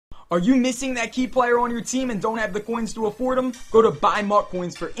Are you missing that key player on your team and don't have the coins to afford them? Go to Buy Muck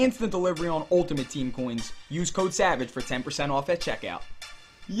Coins for instant delivery on Ultimate Team coins. Use code SAVAGE for 10% off at checkout.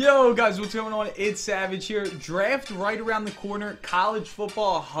 Yo guys, what's going on? It's Savage here. Draft right around the corner. College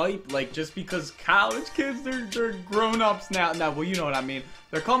football hype, like just because college kids, they're grown-ups now. Well, you know what I mean.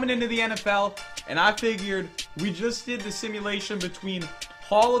 They're coming into the NFL, and I figured we just did the simulation between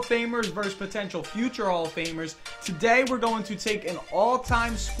Hall of Famers versus potential future Hall of Famers. Today we're going to take an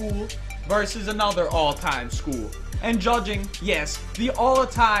all-time school versus another all-time school. And judging, yes, the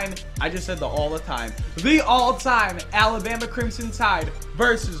all-time, I just said the all-time Alabama Crimson Tide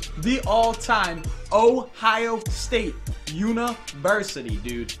versus the all-time Ohio State University,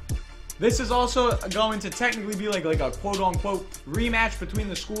 dude. This is also going to technically be like a quote-unquote rematch between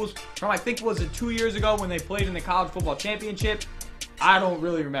the schools from, I think, was it 2 years ago when they played in the college football championship? I don't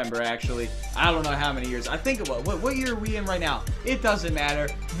really remember, actually. I don't know how many years. I think it was. What year are we in right now? It doesn't matter.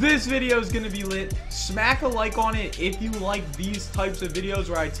 This video is going to be lit. Smack a like on it if you like these types of videos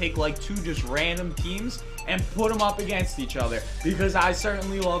where I take like two just random teams and put them up against each other, because I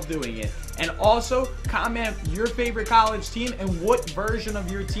certainly love doing it. And also, comment your favorite college team and what version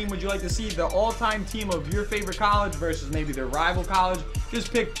of your team would you like to see. The all-time team of your favorite college versus maybe their rival college.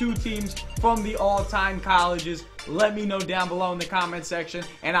 Just pick two teams from the all-time colleges. Let me know down below in the comment section,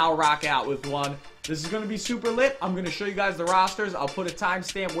 and I'll rock out with one. This is going to be super lit. I'm going to show you guys the rosters. I'll put a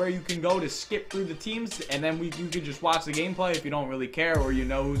timestamp where you can go to skip through the teams, and then you can just watch the gameplay if you don't really care or you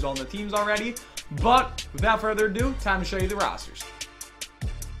know who's on the teams already. But without further ado, time to show you the rosters.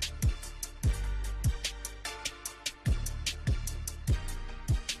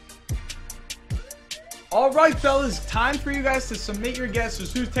 Alright fellas, time for you guys to submit your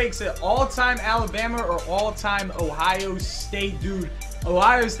guesses. Who takes it? All-time Alabama or all-time Ohio State? Dude,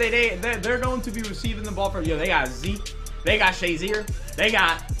 Ohio State, they're going to be receiving the ball from, yo, they got Zeke, they got Shazier, they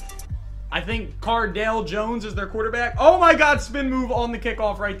got, I think, Cardale Jones is their quarterback. Oh my god, spin move on the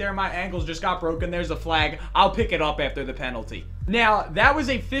kickoff right there. My ankles just got broken. There's a flag. I'll pick it up after the penalty. Now, that was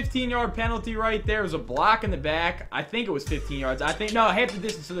a 15-yard penalty right there. It was a block in the back. I think it was 15 yards. I think, no, half the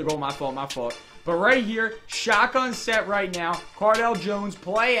distance to the goal. My fault. But right here, shotgun set right now. Cardale Jones,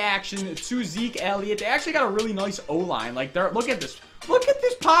 play action to Zeke Elliott. They actually got a really nice O-line. Like, look at this. Look at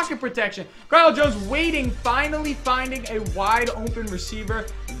this pocket protection. Cardale Jones waiting, finally finding a wide open receiver.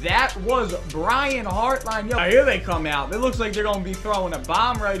 That was Brian Hartline. Yo, here they come out. It looks like they're going to be throwing a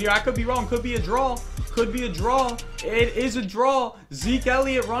bomb right here. I could be wrong. Could be a draw. Could be a draw. It is a draw. Zeke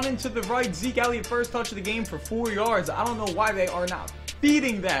Elliott running to the right. Zeke Elliott first touch of the game for 4 yards. I don't know why they are not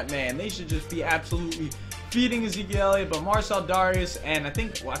feeding that man. They should just be absolutely feeding Ezekiel Elliott. But Marcel Darius, and I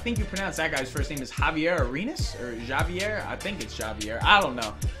think you pronounce that guy's first name is Javier Arenas or Javier. I think it's Javier. I don't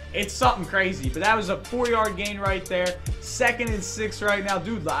know. It's something crazy. But that was a 4-yard gain right there. 2nd and 6 right now,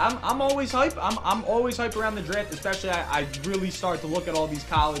 dude. I'm always hype. I'm always hype around the draft. Especially I really start to look at all these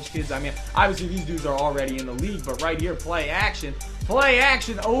college kids. I mean, obviously these dudes are already in the league, but right here, play action,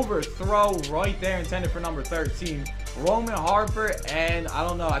 overthrow right there, intended for number 13. Roman Harper, and I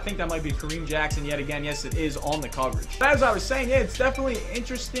don't know, I think that might be Kareem Jackson yet again. Yes, it is on the coverage. But as I was saying, yeah, it's definitely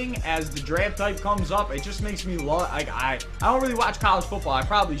interesting as the draft type comes up. It just makes me love, like, I don't really watch college football. I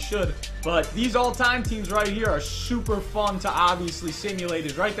probably should, but these all-time teams right here are super fun to obviously simulate.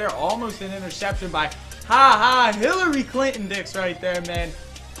 Is right there, almost an interception by Hillary Clinton Dix right there, man.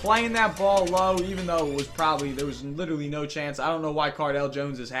 Playing that ball low, even though it was probably, there was literally no chance. I don't know why Cardale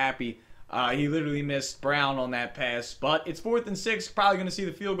Jones is happy. He literally missed Brown on that pass, but it's 4th and 6. Probably going to see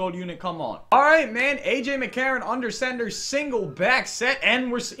the field goal unit come on. All right, man. A.J. McCarron under center, single back set, and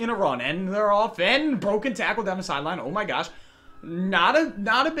we're in a run, and they're off, and broken tackle down the sideline. Oh my gosh. Not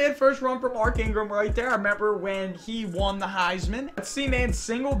a bad first run for Mark Ingram right there. I remember when he won the Heisman. Let's see, man.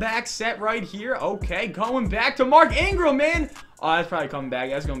 Single back set right here. Okay, going back to Mark Ingram, man. Oh, that's probably coming back.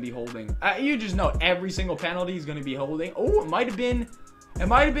 That's going to be holding. You just know every single penalty is going to be holding. Oh, it might have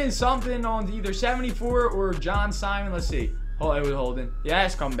been something on either 74 or John Simon. Let's see. Oh, it was holding. Yeah,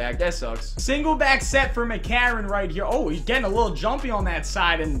 it's coming back. That sucks. Single back set for McCarron right here. Oh, he's getting a little jumpy on that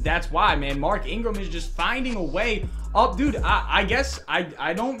side, and that's why, man. Mark Ingram is just finding a way up. Dude, I guess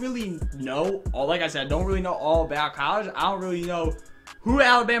I don't really know. Like I said, I don't really know all about college. I don't really know who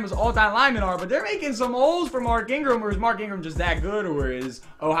Alabama's all-time linemen are, but they're making some holes for Mark Ingram. Or is Mark Ingram just that good, or is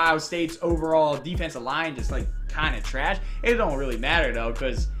Ohio State's overall defensive line just like kind of trash? It don't really matter though,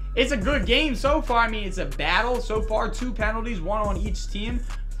 because it's a good game so far. I mean, it's a battle so far. 2 penalties, 1 on each team.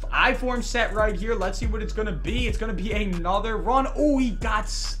 I-form set right here. Let's see what it's going to be. It's going to be another run. Oh, he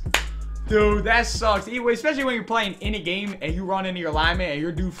got... Dude, that sucks. Anyway, especially when you're playing in a game and you run into your lineman and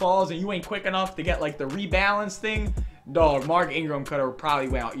your dude falls and you ain't quick enough to get like the rebalance thing. Dog, Mark Ingram could have probably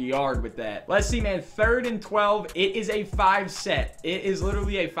went out yard with that. Let's see, man. 3rd and 12. It is a 5 set. It is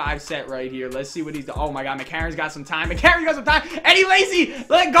literally a 5 set right here. Let's see what he's doing. Oh, my God. McCarron's got some time. McCarron's got some time. Eddie Lacy.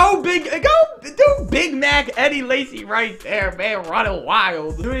 Let go, Big Mac. Eddie Lacy right there, man. Running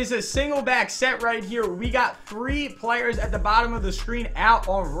wild. Dude, it's a single back set right here. We got 3 players at the bottom of the screen out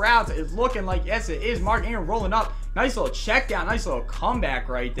on routes. It's looking like, yes, it is. Mark Ingram rolling up. Nice little check down. Nice little comeback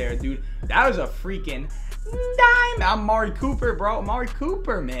right there, dude. That was a freaking dime. I'm Amari Cooper, bro. Amari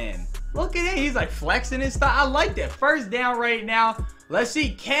Cooper, man. Look at it. He's like flexing his stuff. I like that. 1st down right now. Let's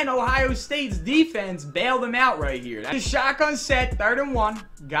see. Can Ohio State's defense bail them out right here? That's a shotgun set. 3rd and 1.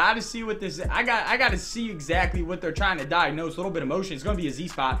 Gotta see what this is. I gotta see exactly what they're trying to diagnose. A little bit of motion. It's gonna be a Z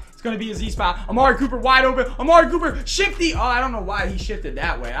spot. It's gonna be a Z spot. Amari Cooper wide open. Amari Cooper shifty. Oh, I don't know why he shifted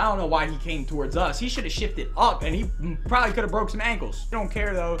that way. I don't know why he came towards us. He should have shifted up, and he probably could have broke some ankles. They don't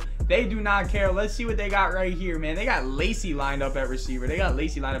care though. They do not care. Let's see what they got right here, man. They got Lacy lined up at receiver. They got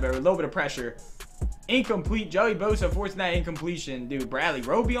Lacy lined up at a little bit of pressure. Incomplete. Joey Bosa forcing that incompletion. Dude, Bradley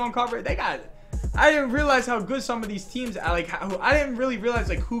Roby on cover. They got... I didn't realize how good some of these teams... I didn't really realize,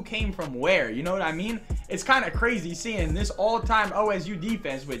 like, who came from where. You know what I mean? It's kind of crazy seeing this all-time OSU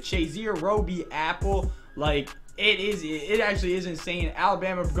defense with Shazier, Roby, Apple. Like, it actually is insane.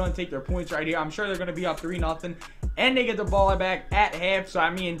 Alabama are going to take their points right here. I'm sure they're going to be up 3-0. And they get the ball back at half. So, I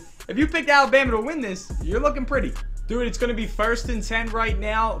mean, if you picked Alabama to win this, you're looking pretty. Dude, it's going to be 1st and 10 right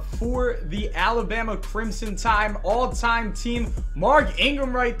now for the Alabama Crimson Tide all-time team. Mark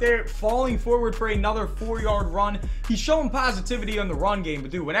Ingram right there falling forward for another 4-yard run. He's showing positivity on the run game,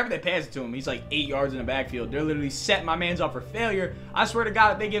 but dude, whenever they pass it to him, he's like 8 yards in the backfield. They're literally setting my man's up for failure. I swear to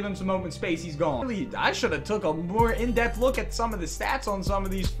God, if they give him some open space, he's gone. Really, I should have took a more in-depth look at some of the stats on some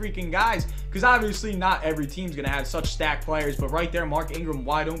of these freaking guys, because obviously not every team's going to have such stacked players, but right there, Mark Ingram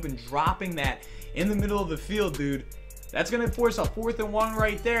wide open, dropping that in the middle of the field, dude. That's going to force a 4th and 1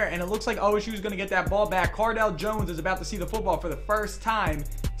 right there, and it looks like OSU is going to get that ball back. Cardell Jones is about to see the football for the first time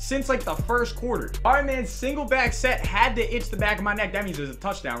since like the 1st quarter. All right, man, single back set had to itch the back of my neck. That means there's a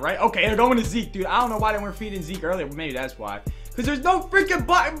touchdown, right? Okay, they're going to Zeke, dude. I don't know why they weren't feeding Zeke earlier, but maybe that's why. Because there's no freaking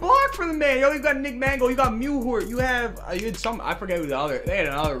block for the man. Yo, you got Nick Mangle, you got Mulehort, you had some, I forget who the other, they had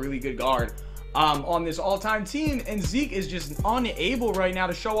another really good guard on this all-time team, and Zeke is just unable right now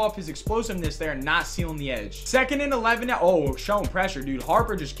to show off his explosiveness there, not sealing the edge. 2nd and 11 now. Oh, showing pressure, dude.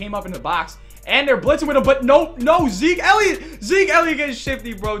 Harper just came up in the box, and they're blitzing with him, but no, Zeke Elliott gets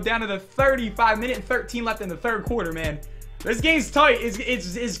shifty, bro, down to the 35 minute and 13 left in the 3rd quarter, man. This game's tight.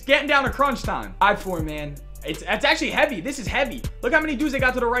 It's getting down to crunch time. 5-4, man. It's actually heavy. This is heavy. Look how many dudes they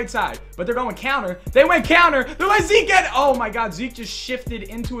got to the right side. But they're going counter. They went counter. They're like, Zeke get... Oh, my God. Zeke just shifted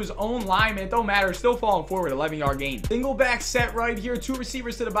into his own lineman. Don't matter. Still falling forward. 11-yard gain. Single back set right here. 2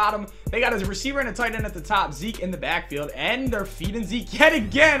 receivers to the bottom. They got a receiver and a tight end at the top. Zeke in the backfield. And they're feeding Zeke yet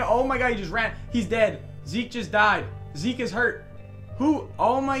again. Oh, my God. He just ran. He's dead. Zeke just died. Zeke is hurt. Who?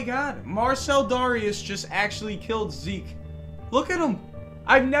 Oh, my God. Marcel Darius just actually killed Zeke. Look at him.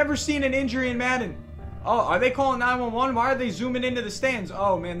 I've never seen an injury in Madden. Oh, are they calling 911? Why are they zooming into the stands?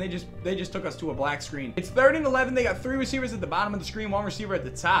 Oh, man, they just took us to a black screen. It's 3rd and 11. They got 3 receivers at the bottom of the screen, 1 receiver at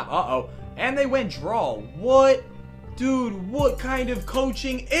the top. Uh-oh. And they went draw. What? Dude, what kind of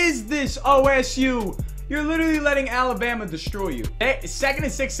coaching is this, OSU? You're literally letting Alabama destroy you. 2nd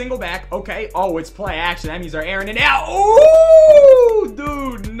and 6, single back. Okay. Oh, it's play action. That means they're airing it out. Ooh,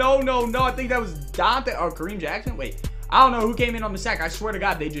 dude. No. I think that was Dante or Kareem Jackson. Wait. I don't know who came in on the sack. I swear to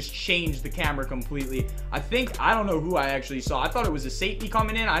God, they just changed the camera completely. I don't know who I actually saw. I thought it was a safety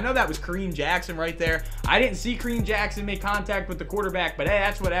coming in. I know that was Kareem Jackson right there. I didn't see Kareem Jackson make contact with the quarterback, but hey,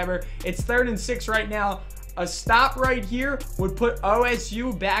 that's whatever. It's 3rd and 6 right now. A stop right here would put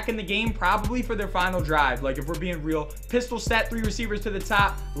OSU back in the game probably for their final drive. Like, if we're being real. Pistol set, 3 receivers to the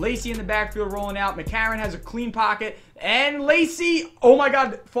top. Lacy in the backfield rolling out. McCarron has a clean pocket. And Lacy, oh my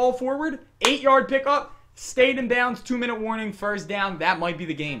God, fall forward. 8-yard pickup. Stayed in bounds, 2-minute warning, 1st down. That might be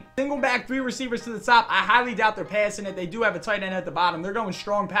the game. Single back, 3 receivers to the top. I highly doubt they're passing it. They do have a tight end at the bottom. They're going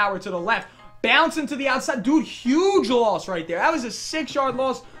strong power to the left. Bouncing to the outside. Dude, huge loss right there. That was a 6-yard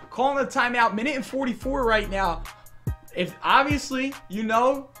loss. Calling a timeout. 1:44 right now. If obviously, you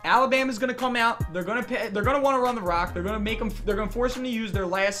know, Alabama's going to come out. They're going to want to run the rock. They're going to force them to use their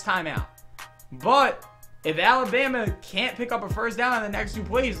last timeout. But if Alabama can't pick up a 1st down on the next 2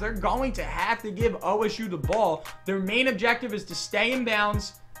 plays, they're going to have to give OSU the ball. Their main objective is to stay in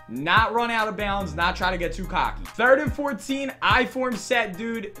bounds, not run out of bounds, not try to get too cocky. 3rd and 14, I-form set,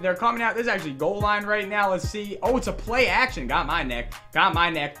 dude. They're coming out. This is actually goal line right now. Let's see. Oh, it's a play action. Got my neck.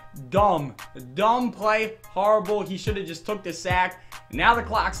 Dumb play. Horrible. He should have just took the sack. Now the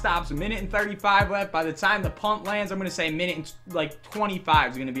clock stops, a minute and 35 left. By the time the punt lands, I'm going to say a minute and like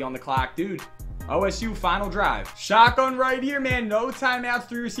 25 is going to be on the clock. Dude, OSU final drive. Shotgun right here, man. No timeouts,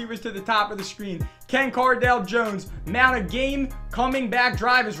 3 receivers to the top of the screen. Ken Cardale-Jones, mount a game coming back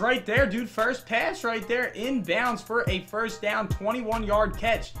drive is right there, dude. First pass right there, inbounds for a first down, 21-yard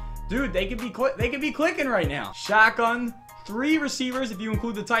catch. Dude, they could be clicking right now. Shotgun, 3 receivers if you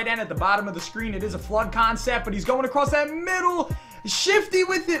include the tight end at the bottom of the screen. It is a flood concept, but he's going across that middle. Shifty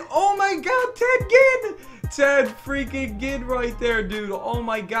with it. Oh my God, Ted Ginn. Ted freaking Ginn right there, dude. Oh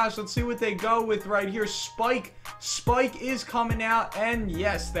my gosh, let's see what they go with right here. Spike is coming out, and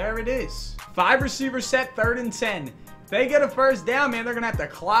yes, there it is. 5 receivers set, 3rd and 10. If they get a first down, man, they're gonna have to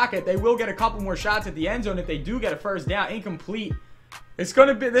clock it. They will get a couple more shots at the end zone if they do get a first down. Incomplete. It's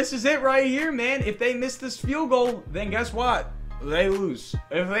gonna be, this is it right here, man. If they miss this field goal, then guess what? They lose.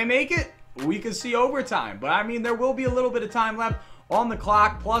 If they make it, we could see overtime. But I mean, there will be a little bit of time left on the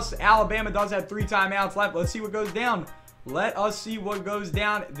clock. Plus, Alabama does have 3 timeouts left. Let's see what goes down. Let us see what goes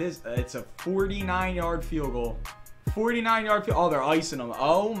down. It's a 49-yard field goal. 49-yard field. Oh, they're icing them.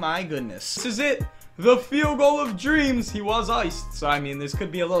 Oh my goodness. This is it. The field goal of dreams. He was iced. So, I mean, this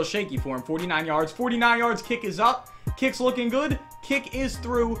could be a little shaky for him. 49 yards. 49 yards. Kick is up. Kick's looking good. Kick is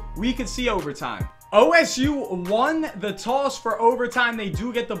through. We could see overtime. OSU won the toss for overtime. They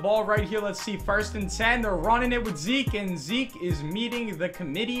do get the ball right here. Let's see. 1st and 10. They're running it with Zeke, and Zeke is meeting the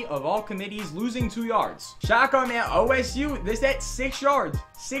committee of all committees, losing 2 yards. Shotgun, man. OSU, this at 6 yards.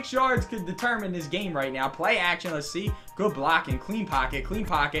 6 yards could determine this game right now. Play action. Let's see. Good blocking. Clean pocket. Clean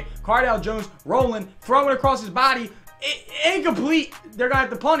pocket. Cardale-Jones rolling, throwing across his body. Incomplete. They're gonna have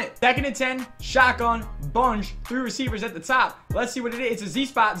to punt it. 2nd and 10. Shotgun. Bunch. 3 receivers at the top. Let's see what it is. It's a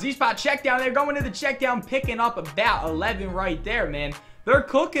Z-spot. Z-spot check down. They're going to the check down, picking up about 11 right there, man. They're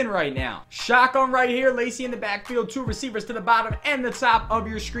cooking right now. Shotgun right here. Lacey in the backfield. 2 receivers to the bottom and the top of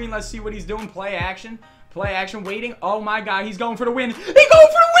your screen. Let's see what he's doing. Play action. Play action. Waiting. Oh my God. He's going for the win. He's going for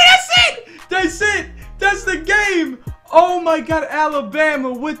the win. That's it. That's it. That's the game. Oh my God,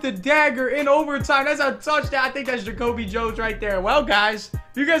 Alabama with the dagger in overtime. That's a touchdown. I think that's Jacoby Jones right there. Well, guys,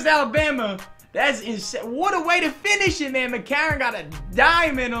 if you guys Alabama, that's insane. What a way to finish it, man. McCarron got a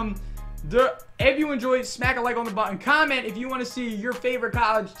dime in him. If you enjoyed, smack a like on the button. Comment if you want to see your favorite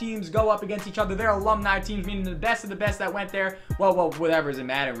college teams go up against each other. They're alumni teams, meaning the best of the best that went there. Well, whatever is in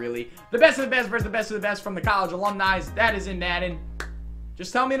Madden, really. The best of the best versus the best of the best from the college alumni. That is in Madden.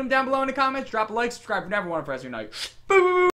 Just tell me them down below in the comments. Drop a like, subscribe if you never want to press your night. Boom!